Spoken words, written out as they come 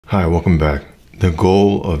Hi, welcome back. The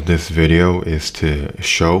goal of this video is to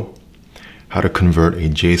show how to convert a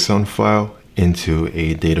JSON file into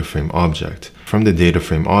a DateFrame object. From the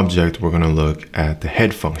DateFrame object, we're going to look at the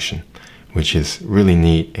head function, which is really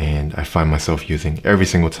neat and I find myself using every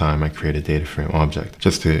single time I create a DateFrame object.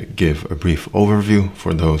 Just to give a brief overview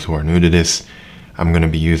for those who are new to this, I'm going to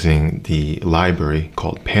be using the library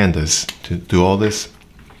called Pandas to do all this.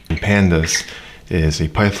 And Pandas is a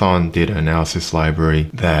Python data analysis library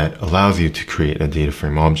that allows you to create a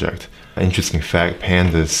DateFrame object. Interesting fact,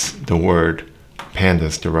 Pandas, the word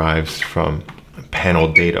Pandas derives from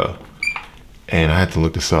panel data. And I had to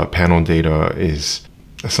look this up. Panel data is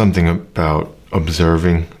something about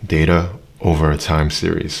observing data over a time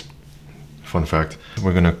series. Fun fact,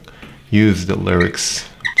 we're gonna use the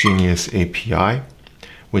LyricsGenius API,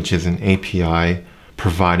 which is an API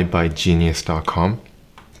provided by genius.com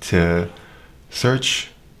to search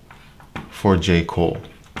for J. Cole.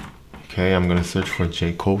 Okay, I'm gonna search for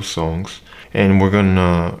J. Cole songs and we're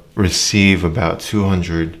gonna receive about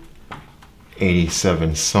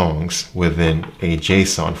 287 songs within a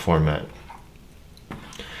JSON format.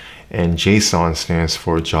 And JSON stands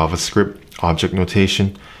for JavaScript Object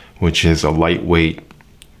Notation, which is a lightweight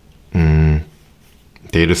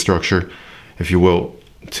data structure, if you will,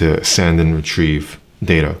 to send and retrieve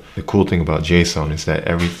data. The cool thing about JSON is that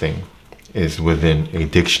everything is within a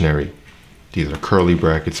dictionary. These are curly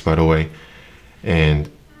brackets, by the way. And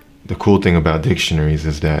the cool thing about dictionaries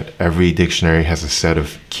is that every dictionary has a set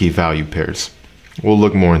of key value pairs. We'll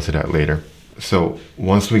look more into that later. So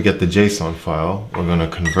once we get the JSON file, we're going to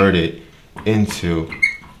convert it into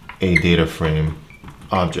a DateFrame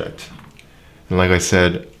object. And like I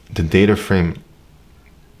said, the DateFrame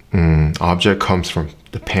object comes from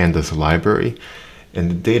the Pandas library. And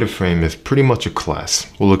the DateFrame is pretty much a class.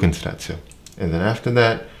 We'll look into that too. And then after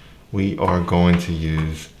that, we are going to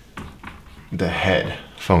use the head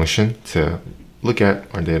function to look at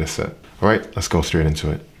our data set. All right, let's go straight into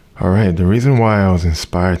it. All right, the reason why I was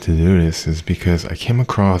inspired to do this is because I came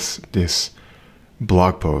across this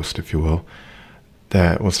blog post, if you will,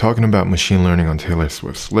 that was talking about machine learning on Taylor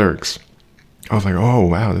Swift's lyrics. I was like, oh,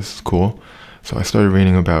 wow, this is cool. So I started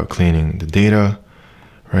reading about cleaning the data,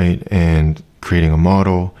 right, and creating a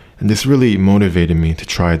model, and this really motivated me to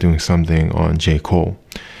try doing something on J. Cole.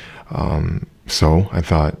 So I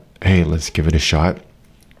thought, hey, let's give it a shot.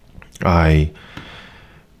 I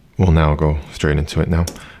will now go straight into it now.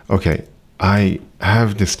 Okay, I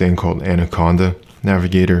have this thing called Anaconda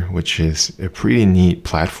Navigator, which is a pretty neat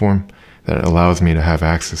platform that allows me to have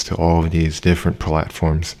access to all of these different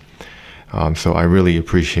platforms. So I really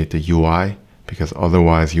appreciate the UI, because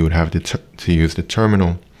otherwise you would have to use the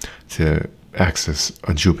terminal to access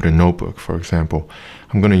a Jupyter notebook, for example.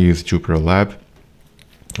 I'm going to use Jupyter Lab,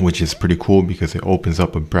 which is pretty cool because it opens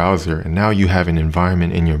up a browser, and now you have an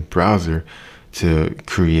environment in your browser to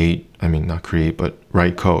create, not create, but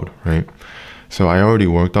write code, right? So I already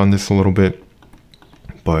worked on this a little bit,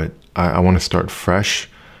 but I want to start fresh.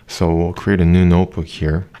 So we'll create a new notebook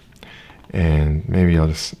here, and maybe I'll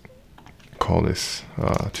just call this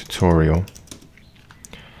tutorial.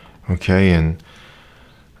 Okay, and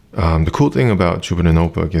the cool thing about Jupyter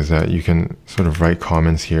Notebook is that you can sort of write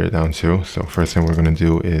comments here down too. So first thing we're going to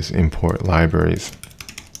do is import libraries.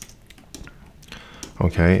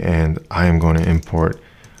 Okay, and I am going to import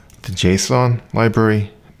the JSON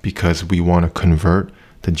library because we want to convert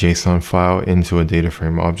the JSON file into a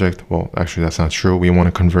DateFrame object. Well, actually that's not true. We want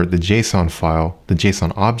to convert the JSON file, the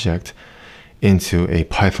JSON object, into a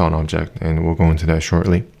Python object, and we'll go into that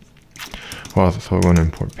shortly. Well, so we're going to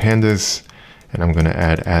import pandas. And I'm going to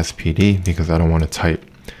add as PD because I don't want to type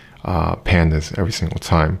pandas every single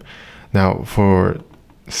time. Now, for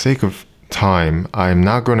the sake of time, I'm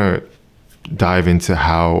not going to dive into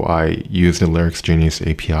how I use the LyricsGenius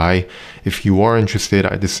API. If you are interested,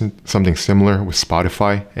 I did something similar with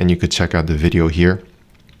Spotify, and you could check out the video here.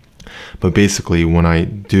 But basically, when I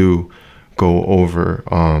do go over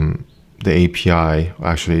the API,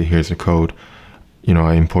 actually, here's the code.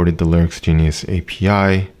 I imported the LyricsGenius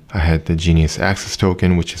API. I had the Genius Access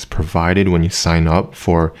Token, which is provided when you sign up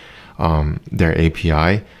for their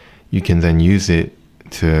API. You can then use it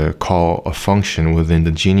to call a function within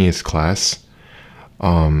the Genius class,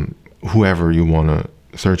 whoever you want to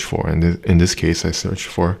search for. And in this case, I searched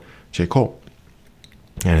for J. Cole.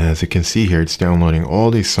 And as you can see here, it's downloading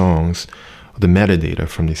all these songs, the metadata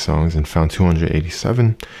from these songs, and found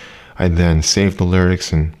 287. I then saved the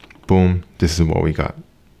lyrics and boom, this is what we got.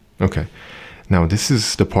 Okay. Now, this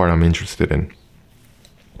is the part I'm interested in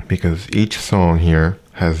because each song here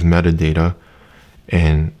has metadata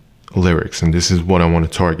and lyrics, and this is what I want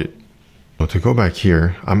to target. So to go back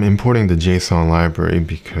here, I'm importing the JSON library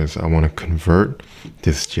because I want to convert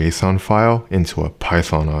this JSON file into a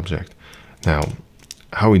Python object. Now,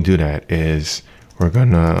 how we do that is we're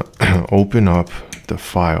gonna open up the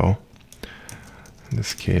file. In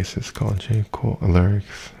this case, it's called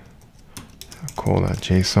lyrics. Call that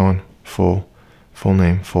JSON, full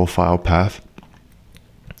name, full file path.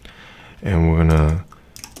 And we're gonna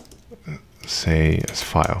say as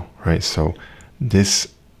file, right? So this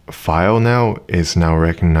file now is now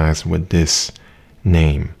recognized with this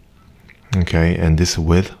name. Okay, and this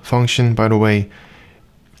with function, by the way,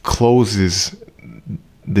 closes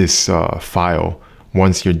this file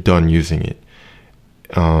once you're done using it.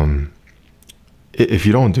 If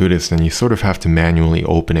you don't do this, then you sort of have to manually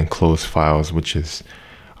open and close files, which is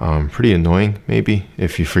pretty annoying, maybe,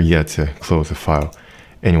 if you forget to close a file.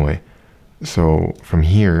 Anyway, so from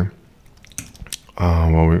here,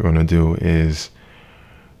 what we're going to do is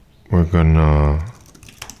we're going to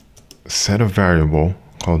set a variable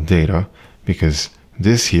called data, because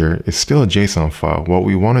this here is still a JSON file. What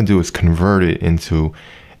we want to do is convert it into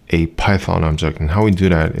a Python object. And how we do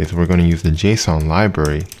that is we're going to use the JSON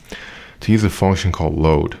library to use a function called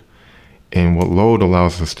load. And what load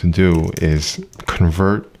allows us to do is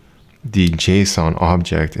convert the JSON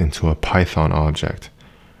object into a Python object.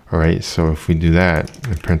 All right, so if we do that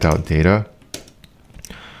and print out data,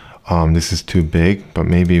 this is too big, but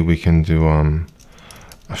maybe we can do,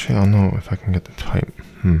 actually, I don't know if I can get the type.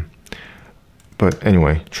 But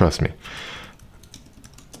anyway, trust me.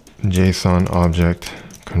 JSON object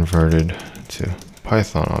converted to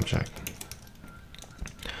Python object.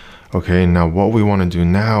 Okay, now what we want to do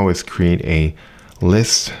now is create a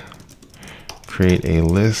list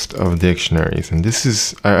of dictionaries. And this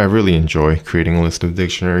is, I really enjoy creating a list of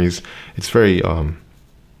dictionaries. It's very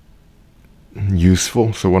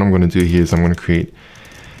useful. So what I'm going to do here is I'm going to create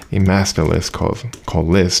a master list called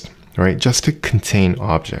list, right? Just to contain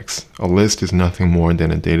objects. A list is nothing more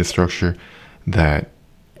than a data structure that,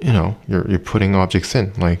 you know, you're putting objects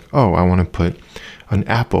in. Like, oh, I want to put an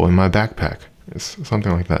apple in my backpack. It's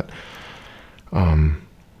something like that. Well,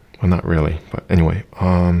 not really, but anyway.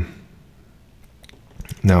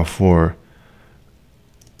 Now for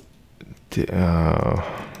the, how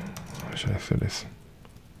should I say this?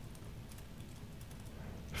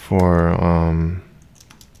 For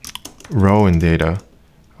row and data,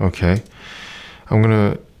 okay, I'm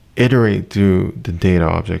gonna iterate through the data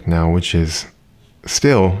object now, which is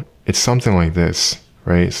still, it's something like this,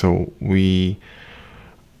 right? So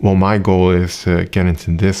well, my goal is to get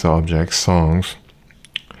into this object, songs.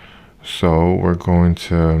 So we're going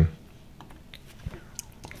to,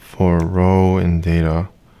 for row and data,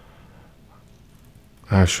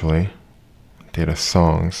 actually, data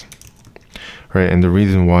songs, right? And the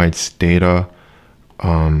reason why it's data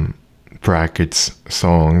brackets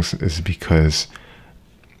songs is because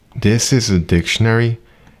this is a dictionary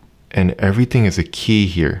and everything is a key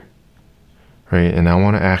here, right? And I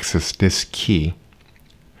want to access this key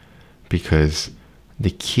because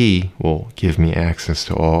the key will give me access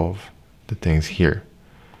to all of the things here.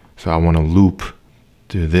 So I want to loop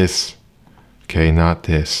through this, okay, not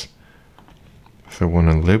this. So I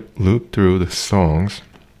want to loop through the songs.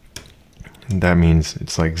 And that means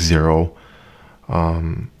it's like 0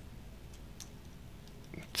 to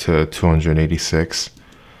 286.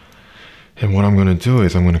 And what I'm going to do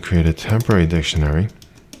is I'm going to create a temporary dictionary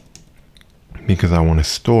because I want to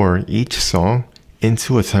store each song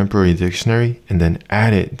into a temporary dictionary and then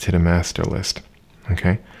add it to the master list.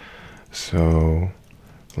 Okay, so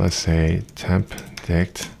let's say temp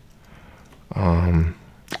dict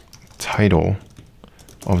title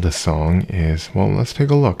of the song is, well, let's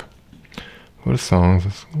take a look. Go to songs,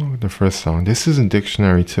 let's look at the first song. This is a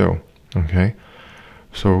dictionary too, okay?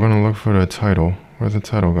 So we're gonna look for the title. Where's the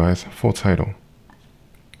title, guys? Full title.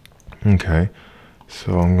 Okay,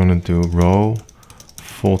 so I'm gonna do row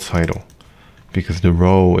full title because the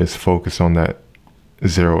row is focused on that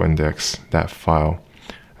 0 index, that file,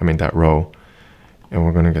 that row. And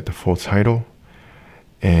we're gonna get the full title.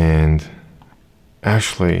 And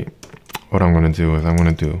actually, what I'm gonna do is I'm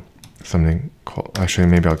gonna do something called, actually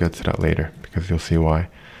maybe I'll get to that later because you'll see why.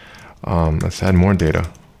 Let's add more data.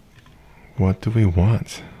 What do we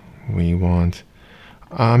want? We want,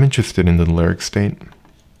 I'm interested in the lyric state.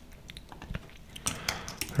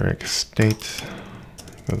 Lyric state,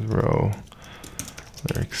 goes row,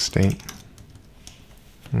 lyric state.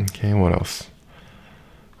 Okay, what else?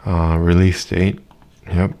 Release date.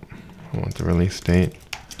 Yep, I want the release date.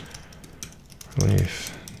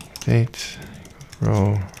 Release date,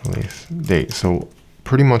 row, release date. So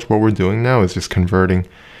pretty much what we're doing now is just converting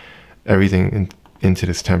everything into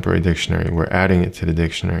this temporary dictionary. We're adding it to the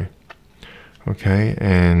dictionary. Okay,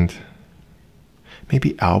 and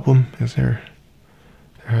maybe album, is there?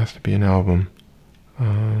 There has to be an album.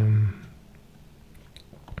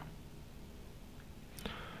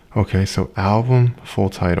 Okay, so album full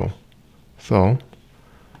title. So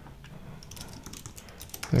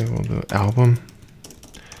they will do album,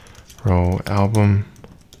 row album,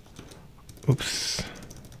 oops.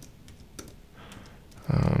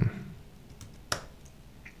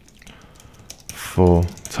 Full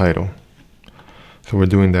title. So we're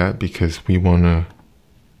doing that because we want to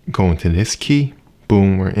go into this key.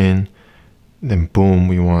 Boom, we're in. Then boom,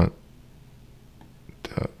 we want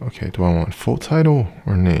okay, do I want full title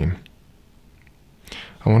or name?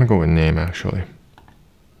 I want to go with name, actually.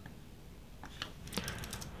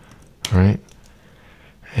 All right.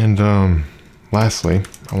 And lastly,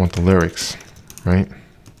 I want the lyrics, right?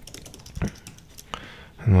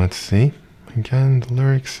 And let's see. Again, the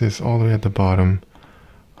lyrics is all the way at the bottom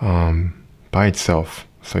by itself.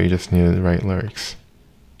 So you just need to write lyrics.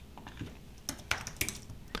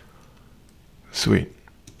 Sweet.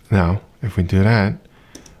 Now, if we do that,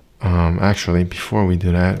 actually, before we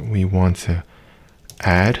do that, we want to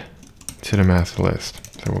add to the master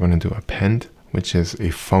list. So we're going to do append, which is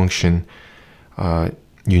a function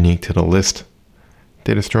unique to the list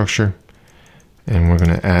data structure. And we're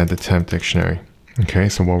going to add the temp dictionary. Okay,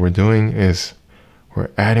 so what we're doing is we're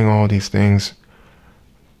adding all these things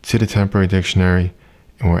to the temporary dictionary,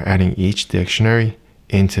 and we're adding each dictionary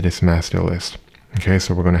into this master list. Okay,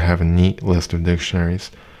 so we're going to have a neat list of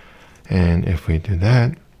dictionaries. And if we do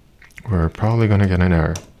that, we're probably going to get an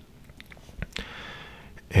error.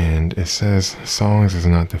 And it says songs is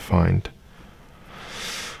not defined.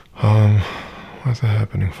 What's that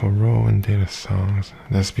happening for row and data songs?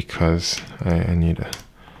 That's because I need to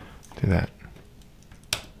do that.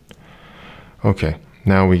 Okay,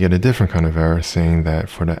 now we get a different kind of error saying that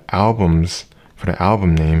for the album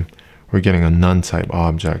name, we're getting a none type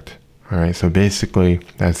object. All right, so basically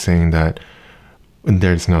that's saying that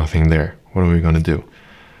there's nothing there. What are we going to do?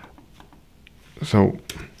 So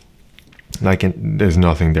there's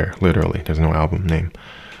nothing there, literally. There's no album name.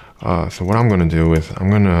 So what I'm going to do is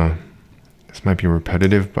this might be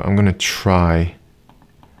repetitive, but I'm going to try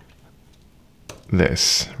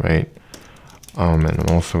this, right? And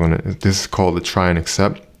I'm also going to, this is called the try and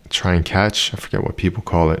accept, try and catch. I forget what people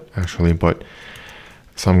call it actually, but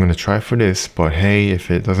so I'm going to try for this, but hey, if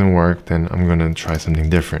it doesn't work, then I'm going to try something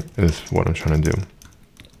different is what I'm trying to do.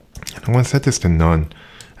 And I want to set this to none,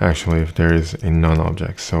 actually, if there is a none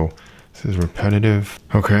object. So this is repetitive.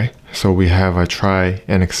 Okay, so we have a try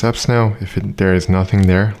and accepts now. If there is nothing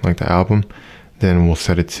there, like the album, then we'll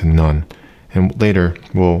set it to none. And later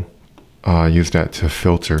we'll use that to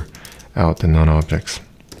filter out the none objects.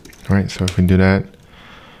 All right, so if we do that,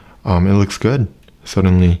 it looks good.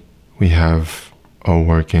 Suddenly we have a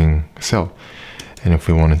working cell. And if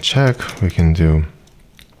we want to check, we can do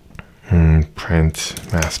print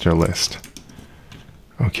master list.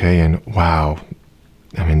 Okay, and wow,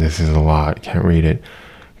 I mean, this is a lot, can't read it,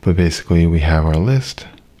 but basically we have our list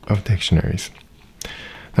of dictionaries.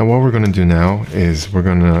 Now what we're going to do now is we're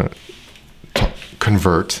going to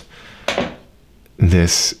convert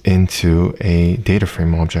this into a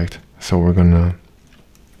DateFrame object. So we're going to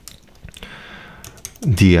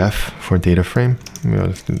df for DateFrame. Maybe I'll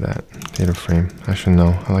just do that. DateFrame. Actually, no,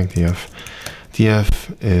 I like df.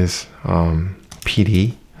 df is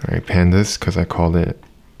PD, right? Pandas, because I called it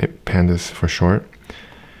pandas for short.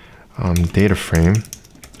 DateFrame,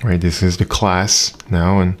 right? This is the class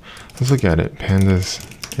now, and let's look at it. Pandas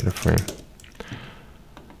DateFrame,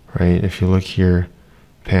 right? If you look here,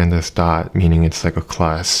 pandas dot, meaning it's like a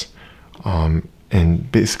class.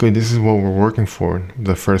 And basically this is what we're working for.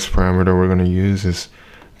 The first parameter we're going to use is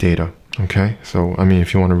data. Okay, so I mean,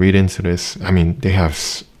 if you want to read into this, I mean, they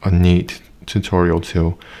have a neat tutorial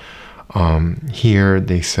too. Here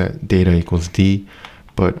they set data equals D,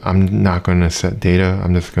 but I'm not going to set data.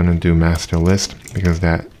 I'm just going to do master list because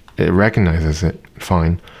that it recognizes it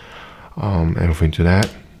fine. And if we do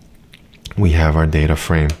that, we have our data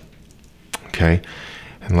frame. Okay.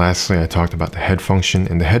 And lastly, I talked about the head function,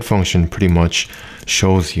 and the head function pretty much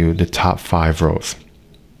shows you the top 5 rows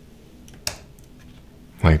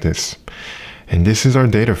like this. And this is our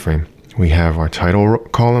data frame. We have our title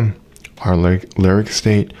column, our lyric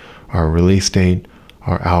state, our release date,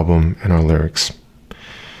 our album, and our lyrics.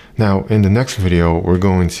 Now, in the next video, we're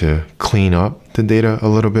going to clean up the data a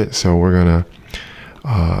little bit. So we're going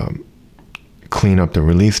to clean up the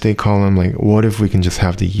release date column. Like, what if we can just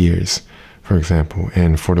have the years, for example?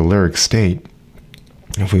 And for the lyric state,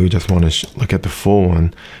 if we just want to look at the full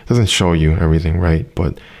one, it doesn't show you everything, right?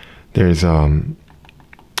 But there's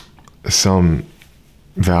some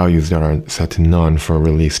values that are set to none for a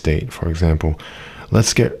release date, for example.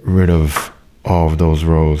 Let's get rid of all of those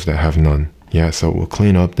rows that have none. Yeah, so we'll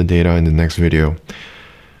clean up the data in the next video.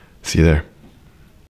 See you there.